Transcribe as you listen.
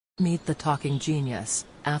Meet the talking genius,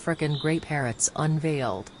 African Great Parrots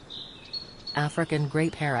Unveiled. African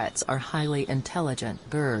Great Parrots are highly intelligent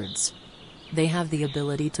birds. They have the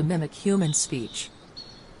ability to mimic human speech.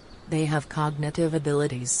 They have cognitive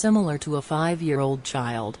abilities similar to a 5-year-old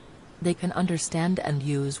child. They can understand and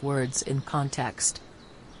use words in context.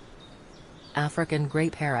 African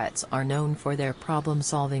Great Parrots are known for their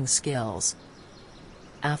problem-solving skills.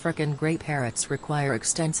 African Great Parrots require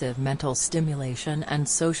extensive mental stimulation and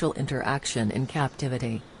social interaction in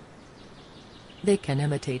captivity. They can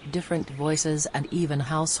imitate different voices and even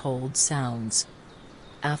household sounds.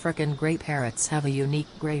 African Great Parrots have a unique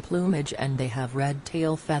gray plumage and they have red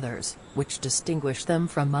tail feathers, which distinguish them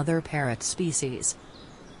from other parrot species.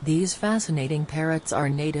 These fascinating parrots are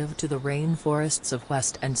native to the rainforests of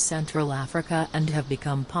West and Central Africa and have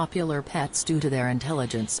become popular pets due to their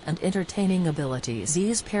intelligence and entertaining abilities.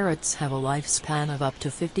 These parrots have a lifespan of up to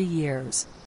 50 years.